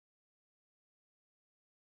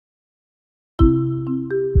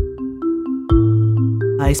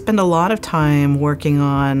I spend a lot of time working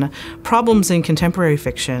on problems in contemporary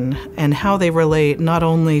fiction and how they relate not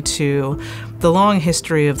only to the long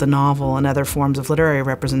history of the novel and other forms of literary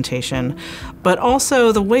representation, but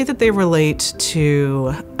also the way that they relate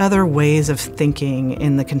to other ways of thinking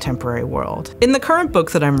in the contemporary world. In the current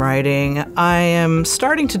book that I'm writing, I am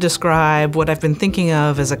starting to describe what I've been thinking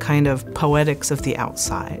of as a kind of poetics of the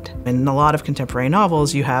outside. In a lot of contemporary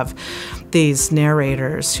novels, you have these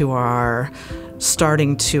narrators who are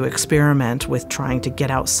starting to experiment with trying to get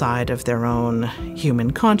outside of their own human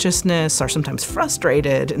consciousness, are sometimes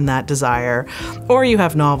frustrated in that desire, or you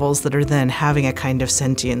have novels that are then having a kind of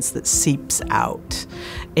sentience that seeps out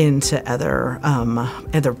into other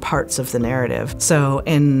parts of the narrative. So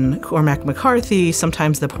in Cormac McCarthy,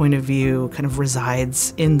 sometimes the point of view kind of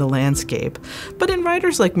resides in the landscape. But in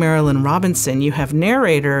writers like Marilynne Robinson, you have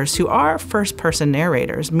narrators who are first-person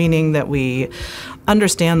narrators, meaning that we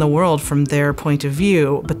understand the world from their point of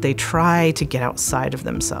view, but they try to get outside of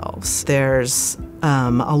themselves. There's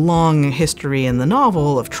a long history in the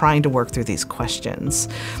novel of trying to work through these questions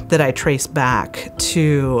that I trace back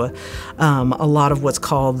to a lot of what's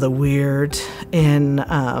called the weird in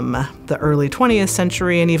the early 20th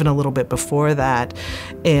century and even a little bit before that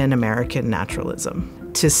in American naturalism.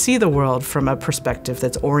 To see the world from a perspective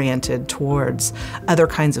that's oriented towards other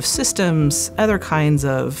kinds of systems, other kinds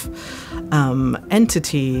of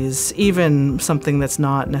entities, even something that's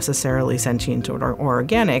not necessarily sentient or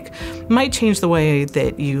organic, might change the way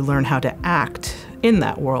that you learn how to act in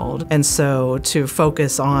that world. And so to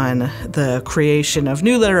focus on the creation of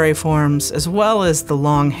new literary forms as well as the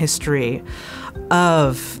long history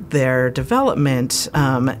of their development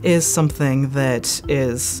is something that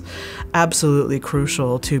is absolutely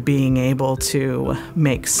crucial to being able to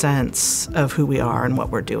make sense of who we are and what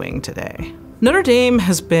we're doing today. Notre Dame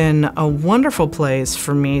has been a wonderful place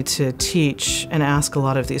for me to teach and ask a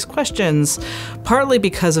lot of these questions, partly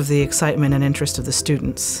because of the excitement and interest of the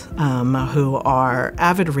students, who are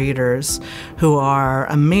avid readers, who are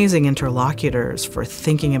amazing interlocutors for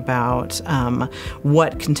thinking about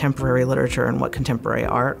what contemporary literature and what contemporary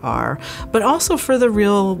art are, but also for the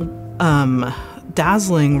real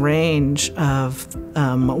dazzling range of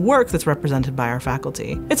work that's represented by our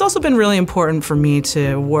faculty. It's also been really important for me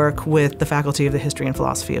to work with the Faculty of the History and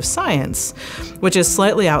Philosophy of Science, which is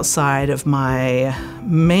slightly outside of my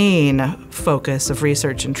main focus of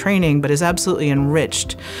research and training, but has absolutely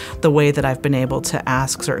enriched the way that I've been able to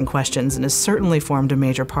ask certain questions and has certainly formed a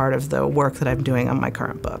major part of the work that I'm doing on my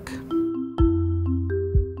current book.